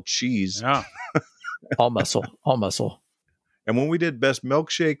still cheese. Yeah. All muscle. And when we did best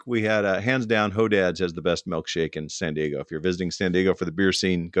milkshake, we had hands down Hodad's has the best milkshake in San Diego. If you're visiting San Diego for the beer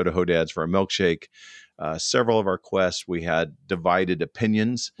scene, go to Hodad's for a milkshake. Several of our quests, we had divided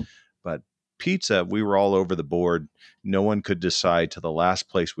opinions, but pizza, we were all over the board. No one could decide to the last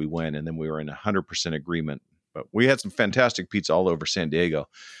place we went, and then we were in 100% agreement. But we had some fantastic pizza all over San Diego.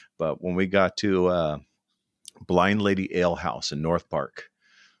 But when we got to Blind Lady Ale House in North Park,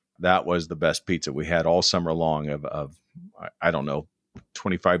 that was the best pizza we had all summer long of I don't know,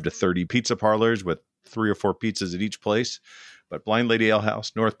 25 to 30 pizza parlors with 3 or 4 pizzas at each place. But Blind Lady Ale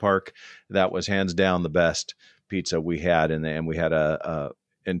House, North Park, that was hands down the best pizza we had. And we had a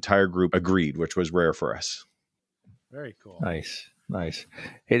entire group agreed, which was rare for us. Very cool. Nice.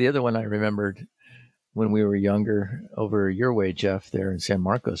 Hey, the other one I remembered when we were younger over your way, Jeff, there in San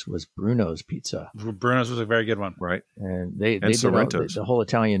Marcos, was Bruno's Pizza. Bruno's was a very good one. Right. And they did Sorrento's. the whole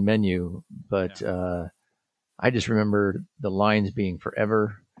Italian menu, but I just remember the lines being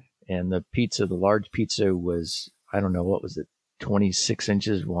forever, and the pizza, the large pizza was, I don't know, what was it, 26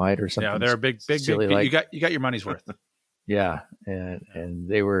 inches wide or something? Yeah, they're big. Like, you got your money's worth. Yeah, and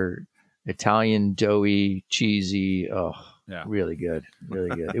they were Italian, doughy, cheesy. Oh, yeah, really good.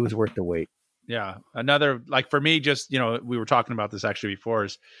 It was worth the wait. Yeah. Another, like for me, just, we were talking about this actually before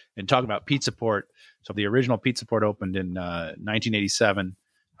and talking about Pizza Port. So the original Pizza Port opened in 1987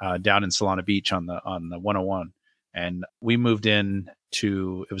 down in Solana Beach on the 101. And we moved in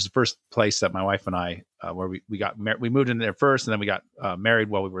it was the first place that my wife and I, where we got married. We moved in there first, and then we got married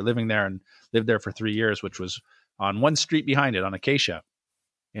while we were living there and lived there for 3 years, which was on one street behind it on Acacia.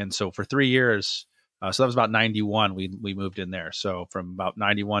 And so for 3 years, so that was about 91. We moved in there. So from about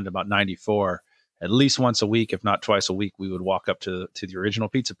 91 to about 94, at least once a week, if not twice a week, we would walk up to the original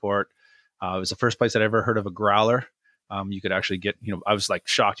Pizza Port. It was the first place I'd ever heard of a growler. You could actually get, I was like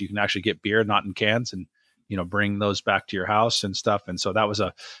shocked. You can actually get beer, not in cans, and, bring those back to your house and stuff. And so that was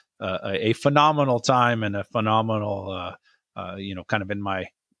a phenomenal time and a phenomenal kind of in my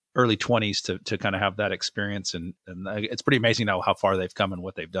early 20s to kind of have that experience. And it's pretty amazing now how far they've come and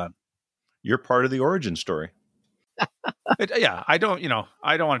what they've done. You're part of the origin story. I don't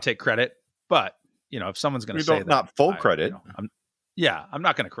want to take credit, but if someone's going to say that, not full credit. I'm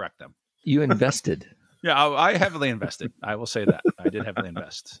not going to correct them. You invested. Yeah, I heavily invested. I will say that. I did heavily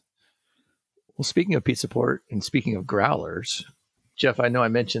invest. Well, speaking of Pizza Port and speaking of growlers, Jeff, I know I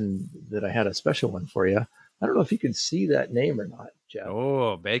mentioned that I had a special one for you. I don't know if you can see that name or not, Jeff.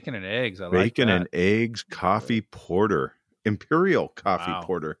 Oh, bacon and eggs. Bacon and eggs coffee porter. Imperial coffee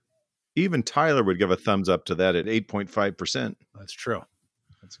porter. Even Tyler would give a thumbs up to that at 8.5%. That's true.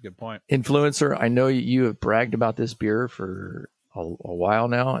 That's a good point. Influencer, I know you have bragged about this beer for a while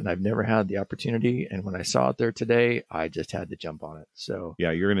now, and I've never had the opportunity. And when I saw it there today, I just had to jump on it. So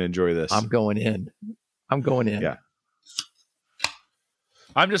yeah, you're going to enjoy this. I'm going in. Yeah.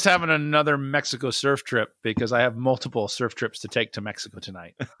 I'm just having another Mexico surf trip because I have multiple surf trips to take to Mexico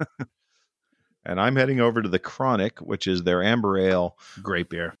tonight. And I'm heading over to the Chronic, which is their amber ale. Great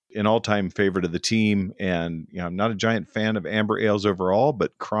beer. An all-time favorite of the team. And I'm not a giant fan of amber ales overall,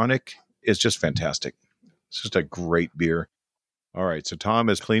 but Chronic is just fantastic. It's just a great beer. All right, so Tom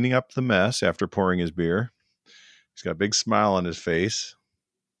is cleaning up the mess after pouring his beer. He's got a big smile on his face.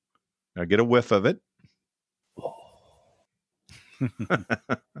 Now get a whiff of it.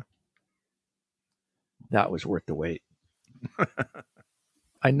 That was worth the wait.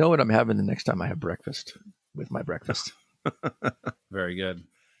 I know what I'm having the next time I have breakfast with my breakfast. Very good.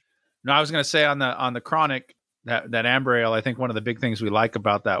 No, I was going to say on the Chronic, that amber ale, I think one of the big things we like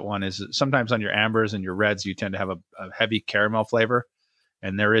about that one is sometimes on your ambers and your reds, you tend to have a heavy caramel flavor,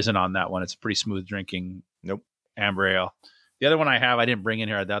 and there isn't on that one. It's a pretty smooth drinking amber ale. The other one I didn't bring in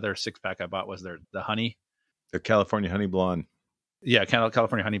here. The other 6-pack I bought was the honey. The California Honey Blonde. Yeah,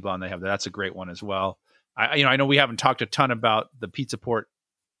 California Honey Blonde. They have that. That's a great one as well. I know we haven't talked a ton about the Pizza Port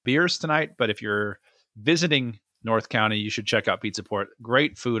beers tonight, but if you're visiting North County, you should check out Pizza Port.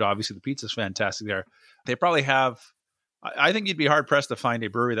 Great food. Obviously, the pizza's fantastic there. They probably have, I think you'd be hard pressed to find a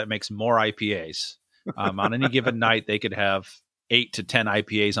brewery that makes more IPAs. On any given night, they could have 8 to 10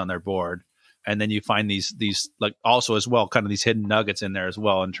 IPAs on their board. And then you find these like also as well, kind of these hidden nuggets in there as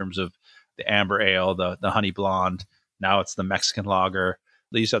well, in terms of the amber ale, the honey blonde. Now it's the Mexican lager.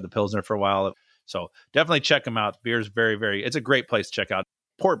 They used to have the Pilsner for a while. So definitely check them out. Beer's very, very, it's a great place to check out.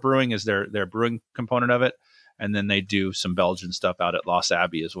 Port Brewing is their brewing component of it. And then they do some Belgian stuff out at Lost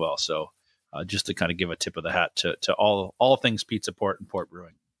Abbey as well. So just to kind of give a tip of the hat to all things Pizza Port and Port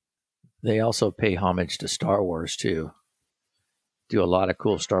Brewing. They also pay homage to Star Wars too. Do a lot of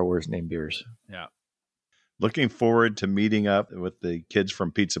cool Star Wars named beers. Yeah. Looking forward to meeting up with the kids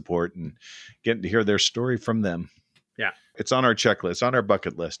from Pizza Port and getting to hear their story from them. Yeah. It's on our checklist, on our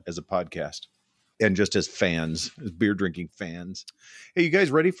bucket list as a podcast. And just as fans, as beer drinking fans. Hey, you guys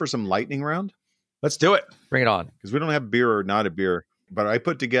ready for some lightning round? Let's do it. Bring it on. Because we don't have beer or not a beer, but I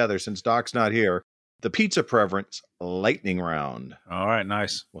put together, since Doc's not here, the pizza preference lightning round. All right,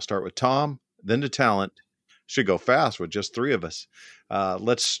 nice. We'll start with Tom, then to talent. Should go fast with just 3 of us.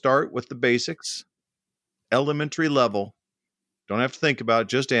 Let's start with the basics. Elementary level. Don't have to think about it,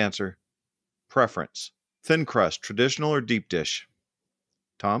 just answer. Preference. Thin crust, traditional or deep dish?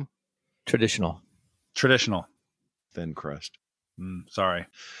 Tom? Traditional. Thin crust. Sorry.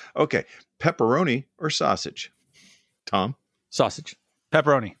 Okay. Pepperoni or sausage? Tom? Sausage.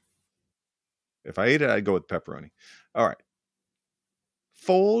 Pepperoni. If I ate it, I'd go with pepperoni. All right.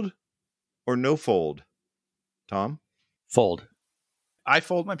 Fold or no fold? Tom? Fold. I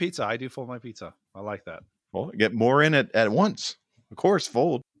fold my pizza. I do fold my pizza. I like that. Well, get more in it at once. Of course,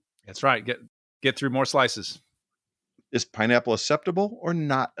 fold. That's right. Get through more slices. Is pineapple acceptable or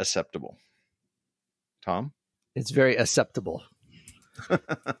not acceptable? Tom? It's very acceptable.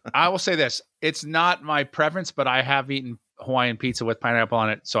 I will say this. It's not my preference, but I have eaten Hawaiian pizza with pineapple on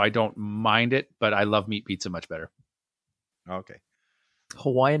it, so I don't mind it, but I love meat pizza much better. Okay.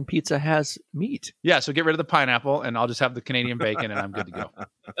 Hawaiian pizza has meat. Yeah, so get rid of the pineapple, and I'll just have the Canadian bacon, and I'm good to go.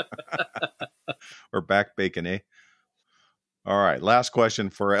 Or back bacon, eh? All right. Last question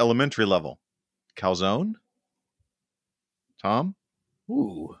for elementary level. Calzone? Tom?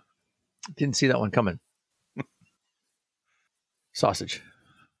 Ooh. Didn't see that one coming. Sausage.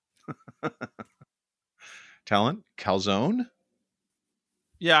 Talent? Calzone?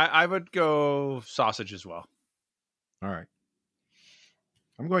 Yeah, I would go sausage as well. All right.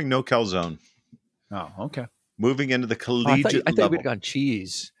 I'm going no calzone. Oh, okay. Moving into the collegiate I thought level. we'd gone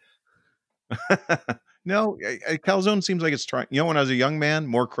cheese. No, a calzone seems like it's trying. When I was a young man,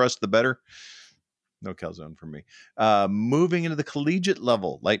 more crust the better. No calzone for me. Moving into the collegiate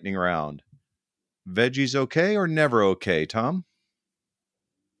level, lightning round. Veggies okay or never okay, Tom?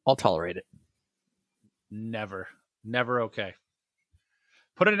 I'll tolerate it. Never okay.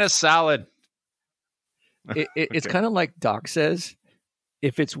 Put it in a salad. It's Okay. kind of like Doc says,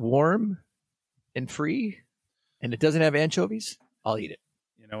 if it's warm and free and it doesn't have anchovies, I'll eat it.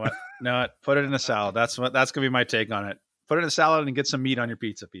 You know what? No, put it in a salad. That's gonna be my take on it. Put it in a salad and get some meat on your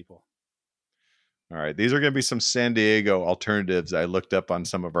pizza, people. All right. These are going to be some San Diego alternatives I looked up on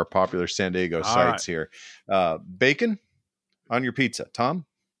some of our popular San Diego sites here. Bacon on your pizza, Tom?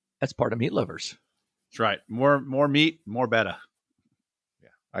 That's part of meat lovers. That's right. More meat, more better.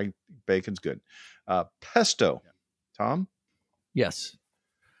 Yeah, bacon's good. Pesto, Tom? Yes.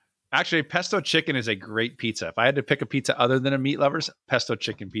 Actually, pesto chicken is a great pizza. If I had to pick a pizza other than a meat lovers, pesto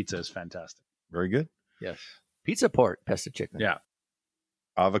chicken pizza is fantastic. Very good. Yes. Pizza Port pesto chicken. Yeah.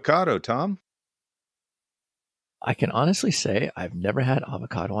 Avocado, Tom? I can honestly say I've never had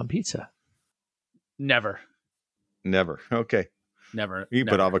avocado on pizza. Never. Okay. Never. You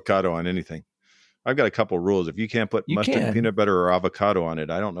can put avocado on anything. I've got a couple rules. If you can't put mustard, peanut butter, or avocado on it,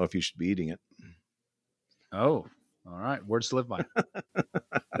 I don't know if you should be eating it. Oh, all right. Words to live by.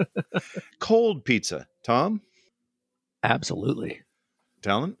 Cold pizza, Tom? Absolutely.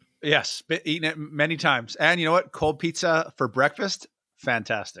 Talent? Yes. Eaten it many times. And you know what? Cold pizza for breakfast,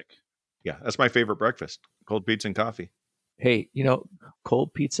 fantastic. Yeah, that's my favorite breakfast. Cold pizza and coffee. Hey,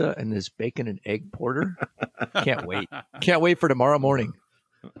 cold pizza and this bacon and egg porter. Can't wait. Can't wait for tomorrow morning.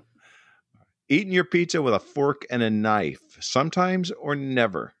 Eating your pizza with a fork and a knife, sometimes or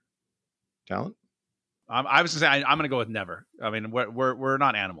never. Talent? I was going to say, I'm going to go with never. I mean, we're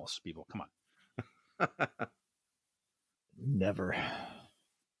not animals, people. Come on. Never.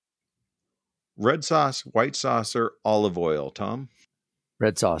 Red sauce, white sauce, or olive oil, Tom?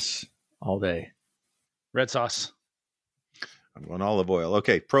 Red sauce all day. Red sauce. I'm going olive oil.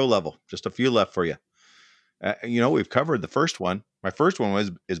 Okay, pro level. Just a few left for you. We've covered the first one. My first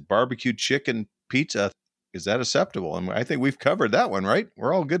one is barbecue chicken pizza. Is that acceptable? And I think we've covered that one, right?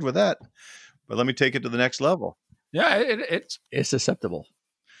 We're all good with that. But let me take it to the next level. Yeah, it's acceptable.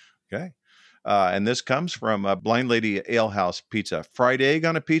 Okay. And this comes from Blind Lady Ale House Pizza. Fried egg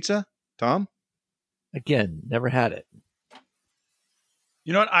on a pizza, Tom? Again, never had it.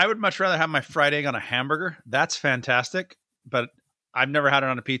 You know what? I would much rather have my fried egg on a hamburger. That's fantastic. But I've never had it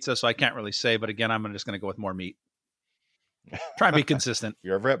on a pizza, so I can't really say. But again, I'm just going to go with more meat. Try and be consistent. If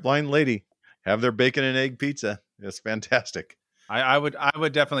you're ever at Blind Lady, have their bacon and egg pizza. It's fantastic. I would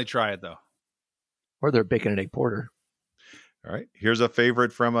definitely try it, though. Or their bacon and egg porter. All right. Here's a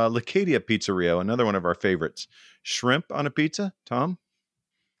favorite from Lacadia Pizzeria, another one of our favorites. Shrimp on a pizza, Tom?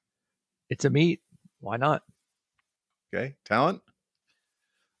 It's a meat. Why not? Okay. Talent?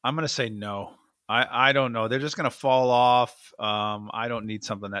 I'm going to say no. I don't know. They're just going to fall off. I don't need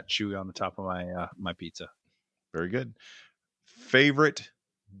something that chewy on the top of my pizza. Very good. Favorite,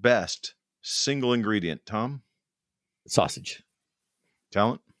 best single ingredient, Tom? Sausage.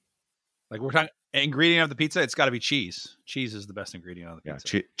 Talent? Like we're talking ingredient of the pizza, it's got to be cheese. Cheese is the best ingredient on the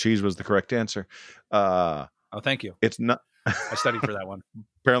pizza. Yeah, cheese was the correct answer. Oh, thank you. It's not. I studied for that one.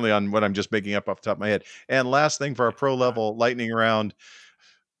 Apparently on what I'm just making up off the top of my head. And last thing for our pro level lightning round.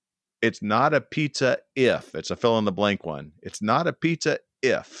 It's not a pizza if. It's a fill in the blank one. It's not a pizza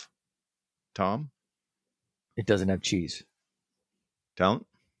if. Tom? It doesn't have cheese. Talent?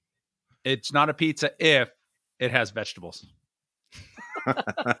 It's not a pizza if it has vegetables.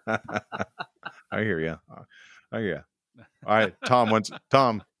 I hear you. All right,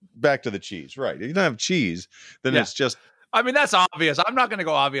 Tom, back to the cheese. Right. If you don't have cheese, then it's just. I mean, that's obvious. I'm not going to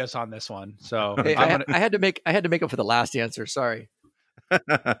go obvious on this one. So hey, I had to make up for the last answer. Sorry.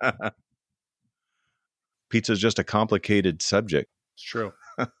 Pizza is just a complicated subject. It's true.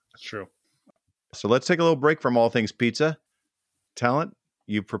 It's true. So let's take a little break from all things pizza. Talent,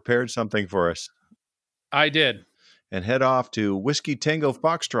 you prepared something for us. I did. And head off to Whiskey Tango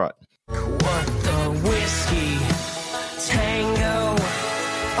Foxtrot. What the Whiskey Tango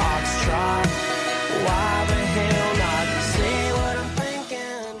Foxtrot? Why the hell not say what I'm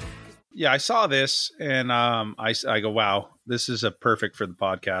thinking? Yeah, I saw this and I go, wow, this is a perfect for the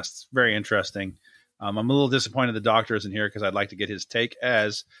podcast. It's very interesting. I'm a little disappointed the doctor isn't here because I'd like to get his take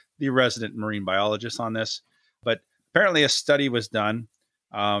as the resident marine biologist on this. But apparently a study was done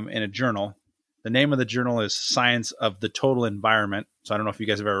in a journal. The name of the journal is Science of the Total Environment. So I don't know if you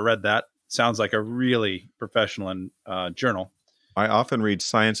guys have ever read that. Sounds like a really professional journal. I often read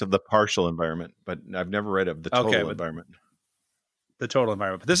Science of the Partial Environment, but I've never read of the Total Environment. The Total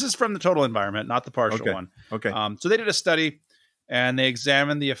Environment. But this is from the Total Environment, not the partial one. Okay. So they did a study and they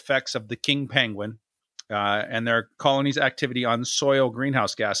examined the effects of the king penguin and their colony's activity on soil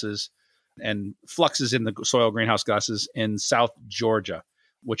greenhouse gases and fluxes in the soil greenhouse gases in South Georgia,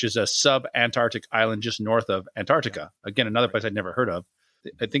 which is a sub-Antarctic island just north of Antarctica. Again, another place I'd never heard of.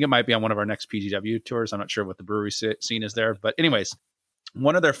 I think it might be on one of our next PGW tours. I'm not sure what the brewery scene is there. But anyways,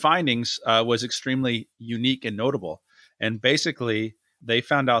 one of their findings was extremely unique and notable. And basically, they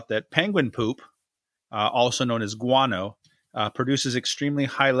found out that penguin poop, also known as guano, produces extremely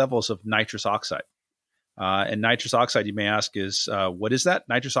high levels of nitrous oxide. And nitrous oxide, you may ask, is what is that?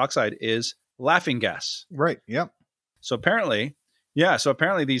 Nitrous oxide is laughing gas. Right. Yep. So apparently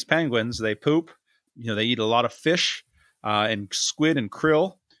these penguins, they poop, they eat a lot of fish and squid and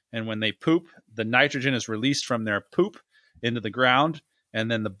krill. And when they poop, the nitrogen is released from their poop into the ground. And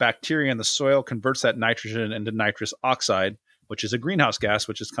then the bacteria in the soil converts that nitrogen into nitrous oxide, which is a greenhouse gas,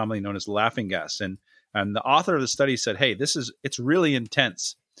 which is commonly known as laughing gas. And the author of the study said, hey, it's really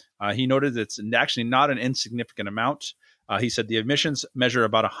intense. He noted it's actually not an insignificant amount. He said the emissions measure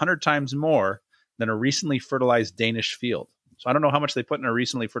about 100 times more than a recently fertilized Danish field. So I don't know how much they put in a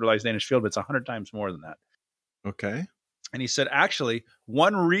recently fertilized Danish field, but it's 100 times more than that. Okay. And he said, actually,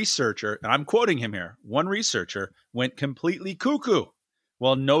 one researcher, and I'm quoting him here, one researcher went completely cuckoo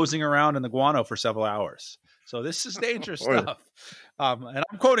while nosing around in the guano for several hours. So this is dangerous stuff. And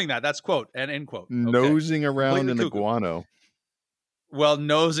I'm quoting that. That's quote and end quote. Okay. Nosing around Completely in the cuckoo. guano. Well,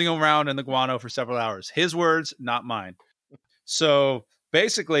 nosing around in the guano for several hours. His words, not mine. So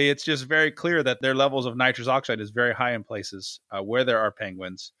basically, it's just very clear that their levels of nitrous oxide is very high in places where there are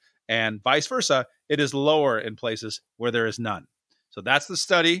penguins, and vice versa, it is lower in places where there is none. So that's the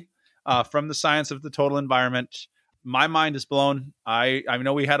study from the science of the total environment. My mind is blown. I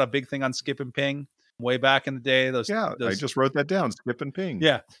know we had a big thing on skip and ping way back in the day. I just wrote that down. Skip and ping.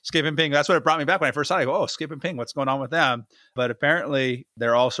 Yeah, skip and ping. That's what it brought me back when I first saw it. I go, oh, skip and ping. What's going on with them? But apparently,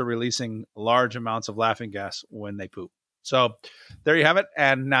 they're also releasing large amounts of laughing gas when they poop. So there you have it.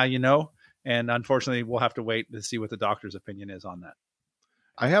 And now you know. And unfortunately, we'll have to wait to see what the doctor's opinion is on that.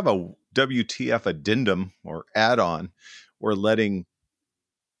 I have a WTF addendum or add-on. We're letting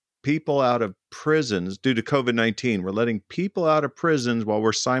people out of prisons due to COVID-19. We're letting people out of prisons while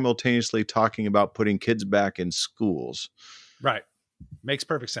we're simultaneously talking about putting kids back in schools. Right. Makes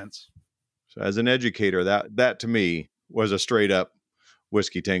perfect sense. So as an educator, that to me was a straight up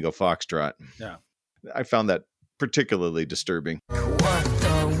Whiskey Tango Foxtrot. Yeah. I found that particularly disturbing. What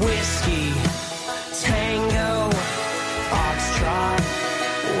the whiskey tango foxtrot?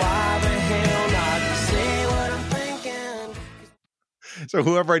 Why the hell not say what I'm thinking? So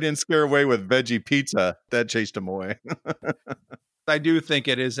whoever I didn't scare away with veggie pizza, that chased him away. I do think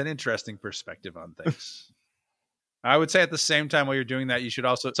it is an interesting perspective on things. I would say at the same time, while you're doing that, you should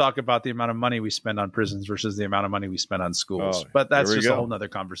also talk about the amount of money we spend on prisons versus the amount of money we spend on schools. Oh, but that's there we just go. a whole nother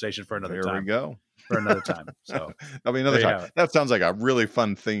conversation for another There time. we go. For another time. So That'll be another There you time. have it. That sounds like a really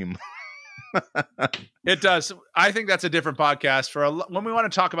fun theme. it does. I think that's a different podcast when we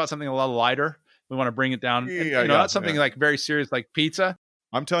want to talk about something a little lighter. We want to bring it down. Not something like very serious like pizza.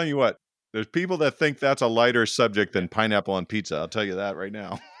 I'm telling you what, there's people that think that's a lighter subject than pineapple on pizza. I'll tell you that right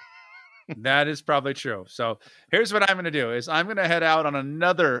now. That is probably true. So here's what I'm going to do is I'm going to head out on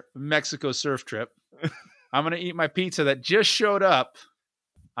another Mexico surf trip. I'm going to eat my pizza that just showed up.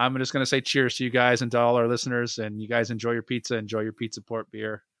 I'm just going to say cheers to you guys and to all our listeners. And you guys enjoy your pizza. Enjoy your Pizza Port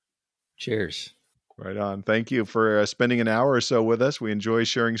beer. Cheers. Right on. Thank you for spending an hour or so with us. We enjoy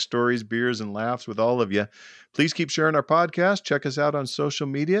sharing stories, beers, and laughs with all of you. Please keep sharing our podcast. Check us out on social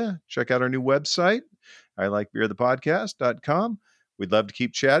media. Check out our new website, ilikebeerthepodcast.com. We'd love to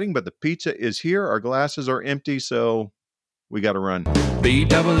keep chatting, but the pizza is here. Our glasses are empty, so we got to run.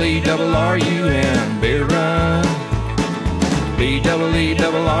 B-double-E-double-R-U-N, beer run.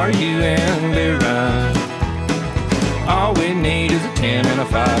 B-double-E-double-R-U-N, beer run. All we need is a 10 and a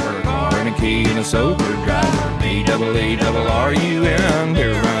 5, or a car and a key and a sober driver. B-double-E-double-R-U-N,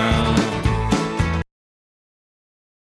 beer run.